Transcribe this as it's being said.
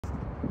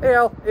Hey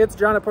Al, it's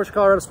John at Porsche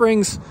Colorado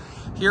Springs.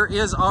 Here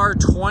is our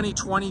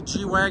 2020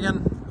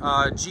 G-Wagon,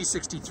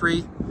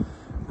 G-63.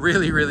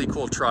 Really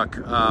cool truck.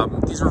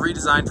 These were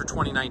redesigned for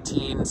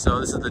 2019,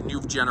 so this is the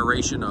new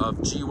generation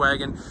of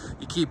G-Wagon.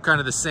 You keep kind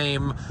of the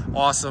same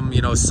awesome,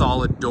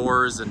 solid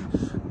doors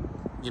and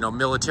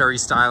military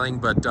styling,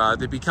 but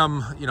they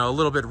become, a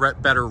little bit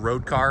better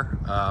road car.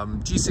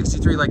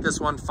 G63 like this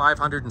one,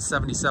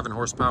 577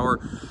 horsepower.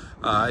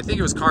 I think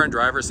it was Car and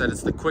Driver said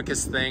it's the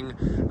quickest thing,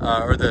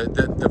 or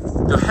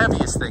the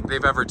heaviest thing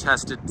they've ever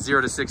tested,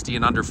 0 to 60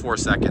 in under 4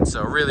 seconds.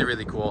 So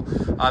really cool.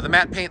 The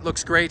matte paint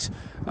looks great.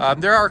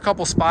 There are a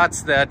couple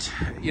spots that,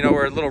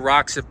 where little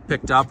rocks have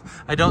picked up.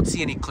 I don't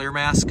see any clear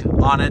mask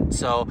on it,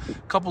 so a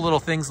couple little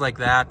things like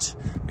that.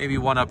 Maybe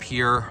one up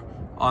here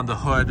on the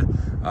hood.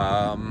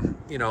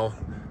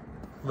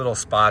 Little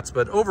spots,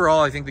 but overall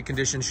I think the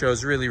condition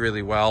shows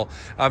really well.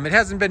 It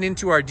hasn't been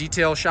into our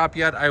detail shop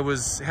yet. I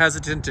was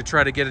hesitant to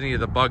try to get any of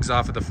the bugs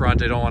off of the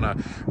front. I don't want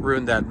to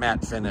ruin that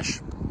matte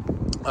finish.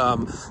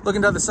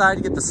 Looking to the side,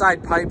 you get the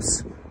side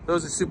pipes.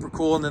 Those are super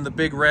cool, and then the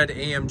big red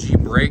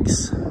AMG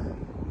brakes.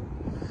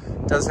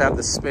 It does have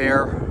the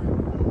spare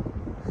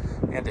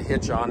and a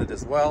hitch on it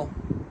as well.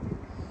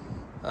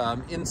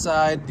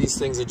 Inside, these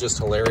things are just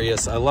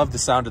hilarious. I love the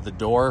sound of the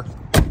door.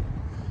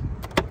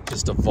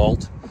 Just a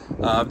vault.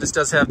 This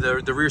does have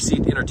the rear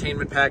seat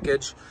entertainment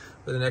package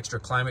with an extra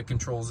climate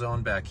control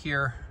zone back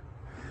here.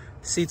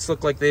 Seats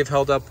look like they've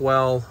held up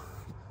well.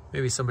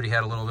 Maybe somebody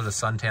had a little bit of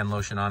suntan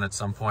lotion on at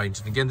some point.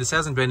 And again, this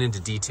hasn't been into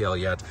detail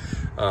yet,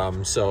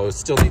 so it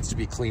still needs to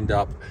be cleaned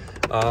up.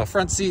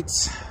 Front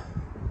seats,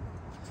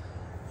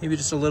 maybe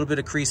just a little bit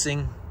of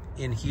creasing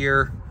in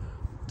here.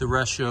 The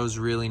rest shows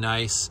really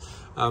nice.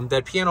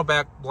 That piano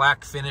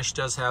black finish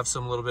does have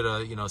some little bit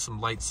of, some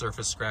light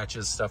surface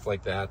scratches, stuff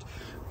like that.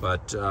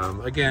 But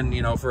again,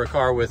 for a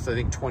car with, I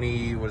think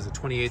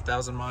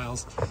 28,000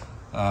 miles,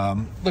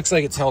 looks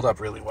like it's held up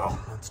really well.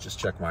 Let's just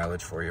check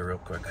mileage for you real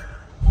quick.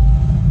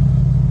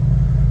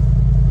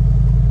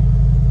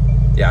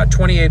 Yeah,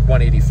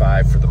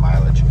 28,185 for the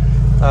mileage.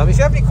 If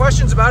you have any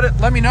questions about it,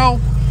 let me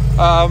know.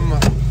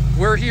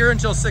 We're here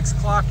until 6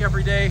 o'clock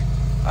every day,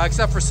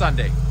 except for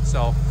Sunday.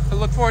 So I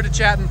look forward to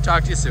chatting.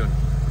 Talk to you soon.